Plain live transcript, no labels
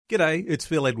G'day, it's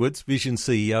Phil Edwards, Vision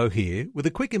CEO here, with a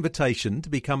quick invitation to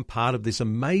become part of this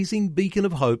amazing beacon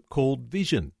of hope called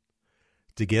Vision.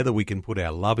 Together we can put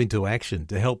our love into action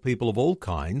to help people of all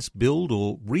kinds build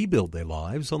or rebuild their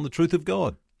lives on the truth of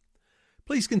God.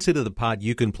 Please consider the part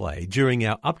you can play during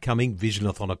our upcoming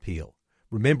Visionathon appeal,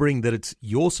 remembering that it's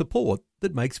your support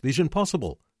that makes Vision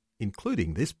possible,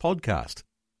 including this podcast.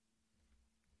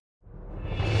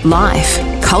 Life,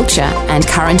 culture and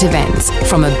current events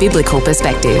from a biblical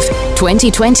perspective.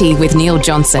 2020 with Neil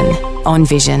Johnson on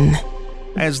Vision.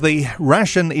 As the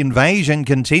Russian invasion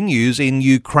continues in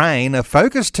Ukraine, a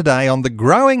focus today on the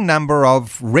growing number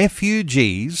of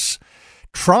refugees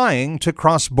trying to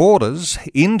cross borders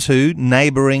into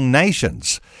neighbouring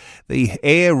nations. The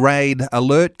air raid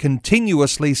alert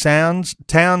continuously sounds.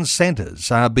 Town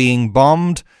centres are being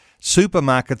bombed.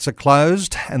 Supermarkets are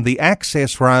closed and the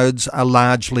access roads are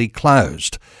largely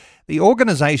closed. The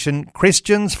organisation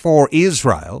Christians for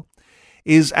Israel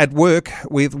is at work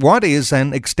with what is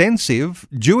an extensive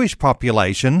Jewish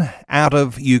population out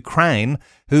of Ukraine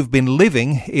who've been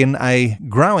living in a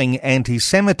growing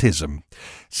anti-Semitism.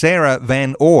 Sarah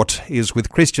Van Oort is with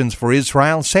Christians for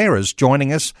Israel. Sarah's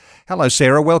joining us. Hello,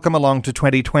 Sarah. Welcome along to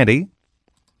 2020.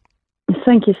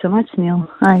 Thank you so much, Neil.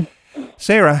 Hi.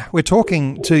 Sarah, we're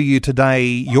talking to you today.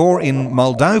 You're in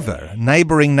Moldova, a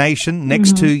neighbouring nation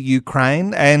next to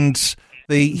Ukraine, and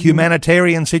the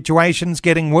humanitarian situation's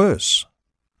getting worse.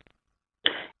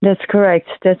 That's correct.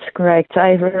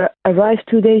 I arrived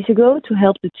 2 days ago to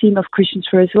help the team of Christians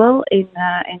for Israel in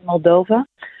Moldova.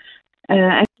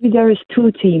 Actually, there is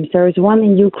two teams. There is one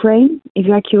in Ukraine,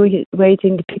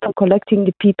 evacuating the people, collecting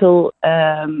the people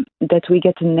that we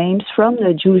get the names from,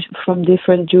 the Jews from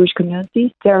different Jewish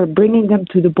communities. They are bringing them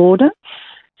to the border.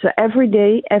 So every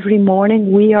day, every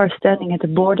morning, we are standing at the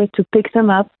border to pick them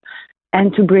up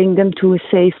and to bring them to a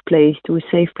safe place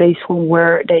from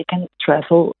where they can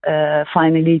travel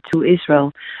finally to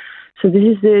Israel. So this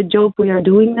is the job we are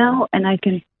doing now, and I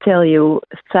can tell you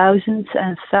thousands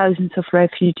and thousands of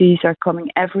refugees are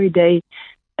coming every day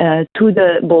to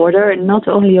the border, not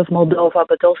only of Moldova,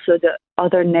 but also the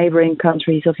other neighboring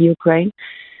countries of Ukraine.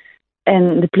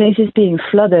 And the place is being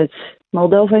flooded.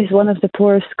 Moldova is one of the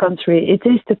poorest countries. It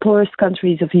is the poorest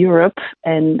countries of Europe,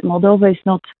 and Moldova is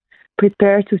not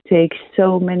prepared to take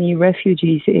so many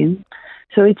refugees in.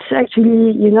 So it's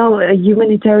actually, a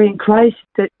humanitarian crisis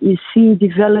that you see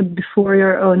develop before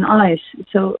your own eyes.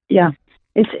 So, yeah,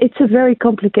 it's a very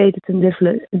complicated and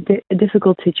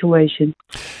difficult situation.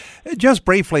 Just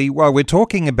briefly, while we're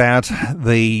talking about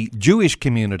the Jewish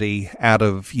community out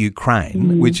of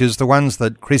Ukraine, which is the ones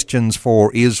that Christians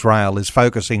for Israel is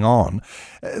focusing on,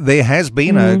 there has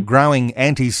been a growing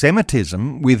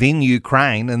anti-Semitism within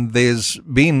Ukraine, and there's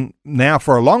been now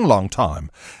for a long, long time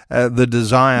the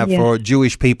desire for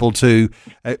Jewish people to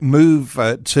move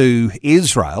to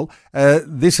Israel.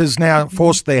 This has now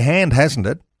forced their hand, hasn't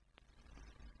it?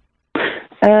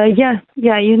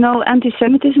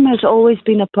 Anti-Semitism has always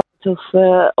been a part of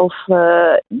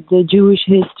the Jewish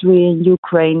history in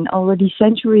Ukraine. Already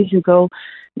centuries ago,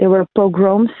 there were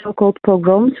pogroms, so-called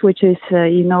pogroms, which is,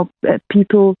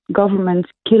 government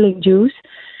killing Jews.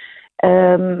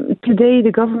 Today,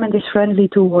 the government is friendly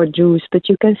toward Jews, but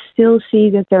you can still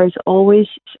see that there is always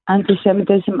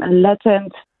anti-Semitism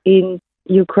latent in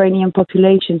Ukrainian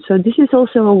population. So this is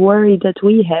also a worry that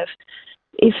we have.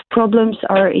 If problems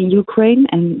are in Ukraine,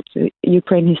 and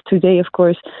Ukraine is today, of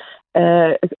course,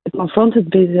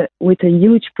 confronted with a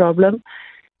huge problem,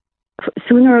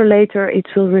 sooner or later it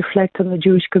will reflect on the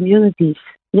Jewish communities.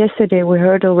 Yesterday we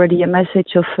heard already a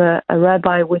message of a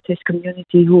rabbi with his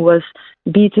community who was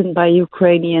beaten by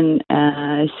Ukrainian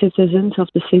citizens of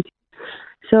the city.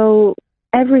 So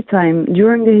every time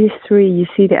during the history you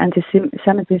see the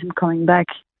anti-Semitism coming back.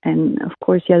 And of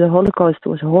course, the Holocaust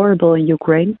was horrible in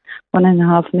Ukraine.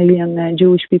 1.5 million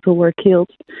Jewish people were killed.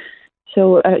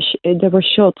 So they were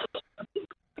shot.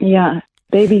 Yeah,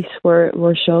 babies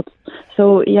were shot.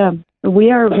 So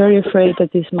we are very afraid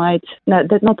that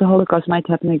that not the Holocaust might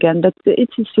happen again. But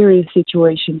it's a serious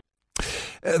situation.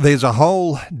 There's a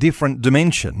whole different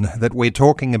dimension that we're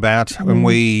talking about when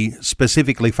we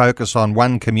specifically focus on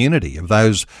one community of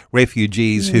those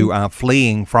refugees who are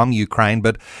fleeing from Ukraine.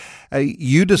 But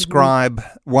you describe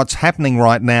what's happening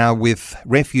right now with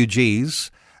refugees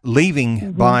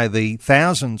leaving by the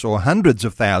thousands or hundreds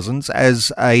of thousands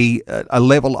as a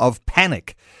level of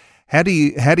panic. How do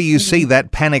you see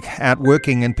that panic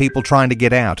outworking and people trying to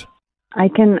get out? I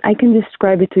can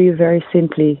describe it to you very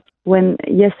simply. When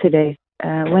yesterday,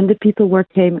 when the people were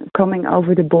coming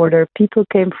over the border, people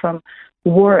came from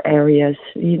war areas,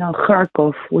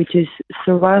 Kharkov, which is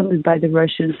surrounded by the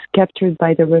Russians, captured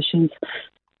by the Russians.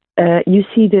 you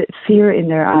see the fear in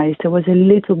their eyes. There was a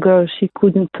little girl, she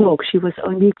couldn't talk. She was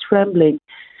only trembling.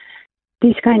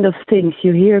 These kind of things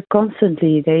you hear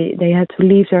constantly. They had to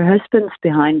leave their husbands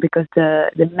behind because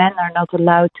the men are not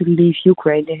allowed to leave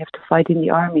Ukraine. They have to fight in the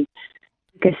army.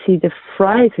 You can see the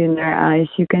fright in their eyes.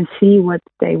 You can see what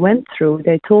they went through.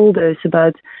 They told us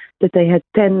about that they had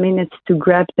 10 minutes to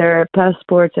grab their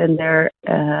passport and their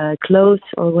clothes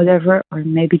or whatever, or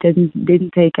maybe they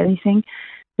didn't take anything.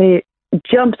 They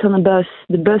jumped on a bus.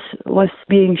 The bus was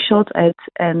being shot at,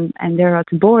 and they're at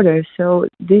the border. So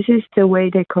this is the way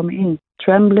they come in,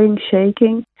 trembling,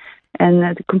 shaking,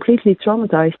 and completely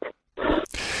traumatized.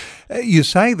 You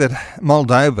say that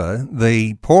Moldova,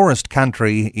 the poorest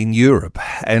country in Europe,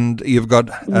 and you've got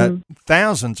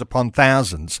thousands upon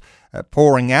thousands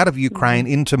pouring out of Ukraine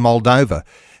into Moldova.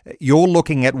 You're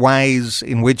looking at ways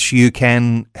in which you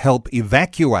can help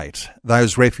evacuate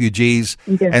those refugees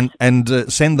and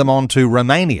send them on to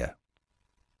Romania.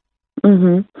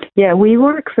 Yeah, we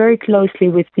work very closely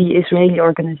with the Israeli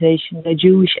organization, the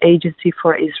Jewish Agency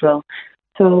for Israel.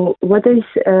 So what is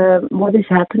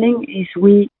happening is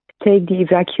we take the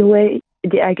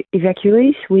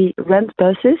evacuees, we rent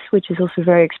buses, which is also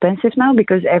very expensive now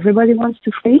because everybody wants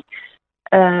to flee.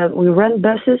 We rent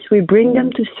buses, we bring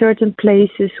them to certain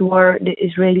places where the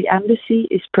Israeli embassy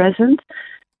is present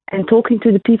and talking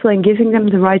to the people and giving them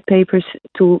the right papers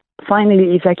to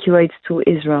finally evacuate to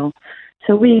Israel.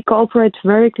 So we cooperate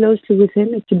very closely with him.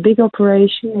 It's a big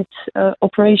operation. It's an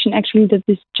operation actually that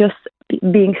is just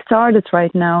being started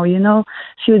right now. You know,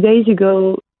 a few days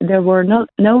ago, there were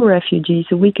no refugees.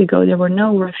 A week ago, there were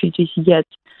no refugees yet.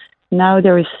 Now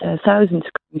there is thousands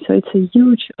coming. So it's a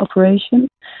huge operation.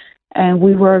 And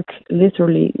we work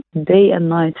literally day and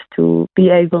night to be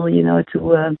able,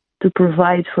 to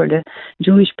provide for the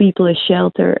Jewish people a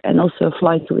shelter and also a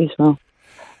flight to Israel.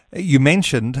 You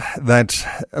mentioned that,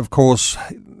 of course,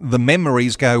 the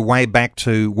memories go way back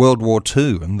to World War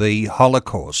II and the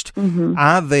Holocaust.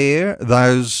 Are there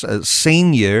those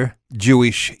senior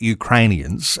Jewish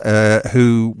Ukrainians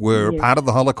who were part of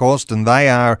the Holocaust and they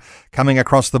are coming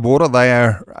across the border? They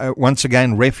are once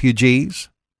again refugees?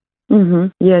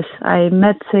 Yes, I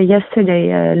met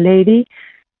yesterday a lady.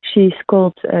 She's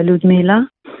called Ludmila,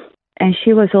 and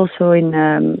she was also in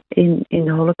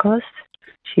the Holocaust.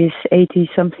 She's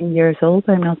 80-something years old.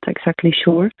 I'm not exactly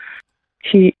sure.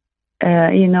 She,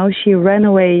 she ran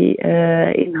away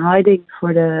in hiding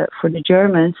for the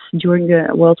Germans during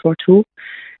the World War II,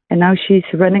 and now she's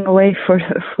running away for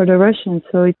the Russians.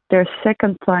 So it's their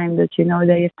second time that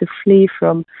they have to flee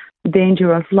from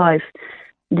danger of life.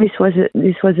 This was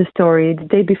a story. The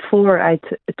day before, I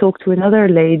talked to another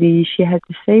lady. She had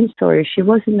the same story. She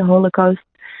was in the Holocaust.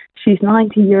 She's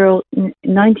 90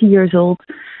 years old,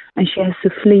 and she has to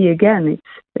flee again.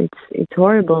 It's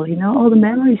horrible. All the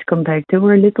memories come back. They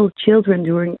were little children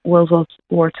during World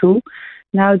War II.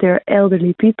 Now they're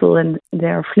elderly people, and they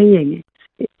are fleeing.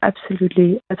 It's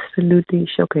absolutely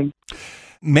shocking.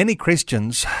 Many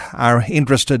Christians are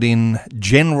interested in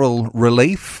general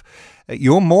relief.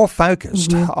 You're more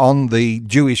focused on the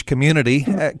Jewish community.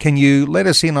 Can you let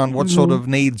us in on what sort of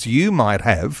needs you might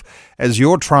have as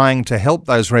you're trying to help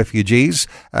those refugees?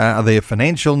 Are there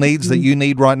financial needs that you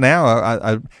need right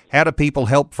now? How do people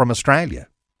help from Australia?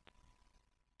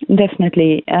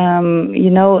 Definitely.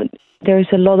 There's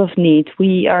a lot of need.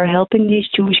 We are helping these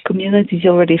Jewish communities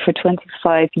already for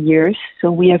 25 years,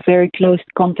 so we have very close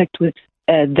contact with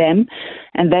them,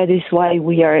 and that is why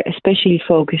we are especially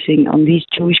focusing on these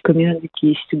Jewish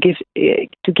communities to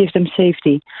give them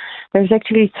safety. There's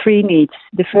actually three needs.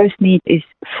 The first need is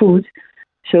food.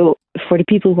 So for the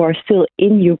people who are still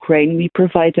in Ukraine, we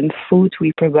provide them food.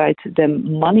 We provide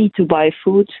them money to buy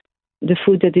food, the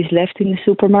food that is left in the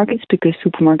supermarkets, because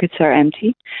supermarkets are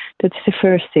empty. That's the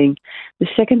first thing. The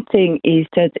second thing is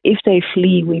that if they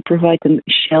flee, we provide them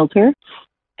shelter.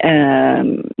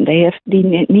 They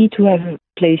need to have a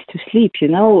place to sleep.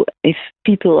 If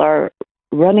people are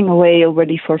running away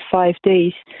already for 5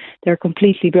 days, they're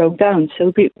completely broke down.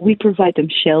 So we provide them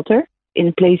shelter in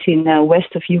a place in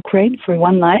west of Ukraine for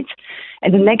one night,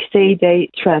 and the next day they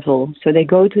travel. So they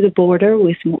go to the border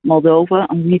with Moldova,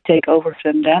 and we take over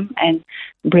from them and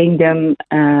bring them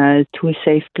to a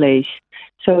safe place.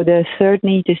 So the third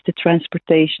need is the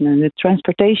transportation, and the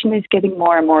transportation is getting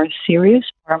more and more serious,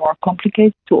 more and more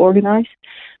complicated to organize.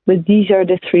 But these are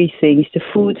the three things: the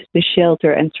food, the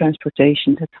shelter, and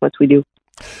transportation. That's what we do.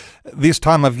 This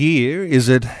time of year, is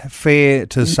it fair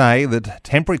to say that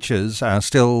temperatures are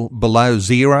still below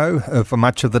zero for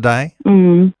much of the day?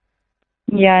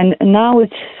 Yeah, and now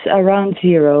it's around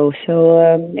zero, so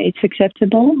it's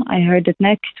acceptable. I heard that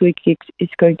next week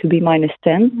it's going to be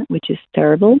 -10, which is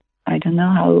terrible. I don't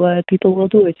know how people will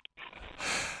do it.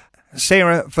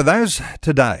 Sarah, for those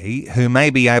today who may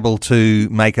be able to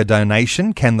make a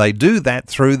donation, can they do that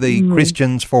through the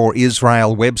Christians for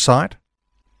Israel website?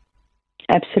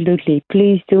 Absolutely.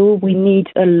 Please do. We need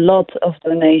a lot of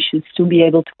donations to be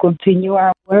able to continue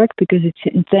our work because it's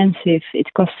intensive. It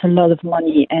costs a lot of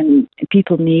money and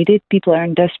people need it. People are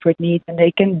in desperate need and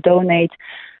they can donate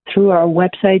through our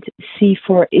website,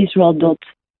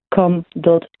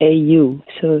 c4israel.com.au.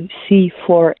 So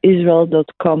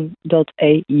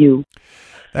c4israel.com.au.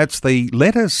 That's the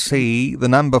letter C, the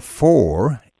number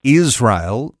 4,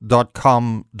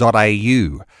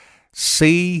 israel.com.au.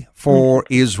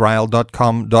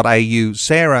 c4israel.com.au.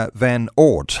 Sarah Van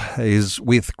Oort is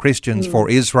with Christians for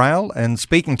Israel and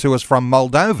speaking to us from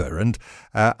Moldova, and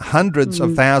hundreds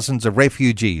of thousands of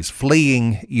refugees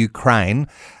fleeing Ukraine.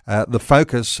 The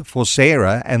focus for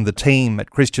Sarah and the team at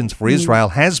Christians for Israel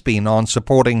has been on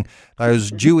supporting those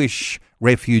Jewish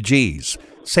refugees.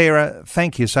 Sarah,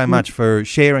 thank you so much for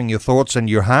sharing your thoughts and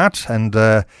your heart, and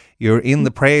you're in the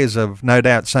prayers of no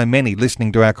doubt so many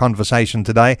listening to our conversation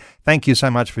today. Thank you so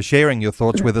much for sharing your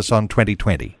thoughts with us on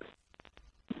 2020.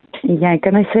 Yeah,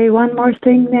 can I say one more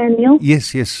thing, Neil?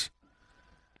 Yes. Yes,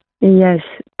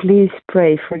 please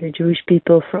pray for the Jewish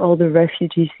people, for all the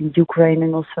refugees in Ukraine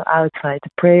and also outside.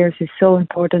 The prayers is so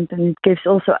important and it gives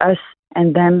also us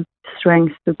and them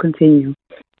strength to continue.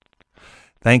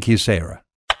 Thank you, Sarah.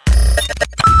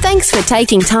 Thanks for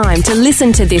taking time to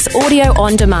listen to this audio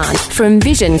on demand from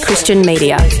Vision Christian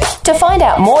Media. To find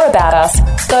out more about us,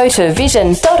 go to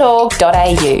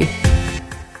vision.org.au.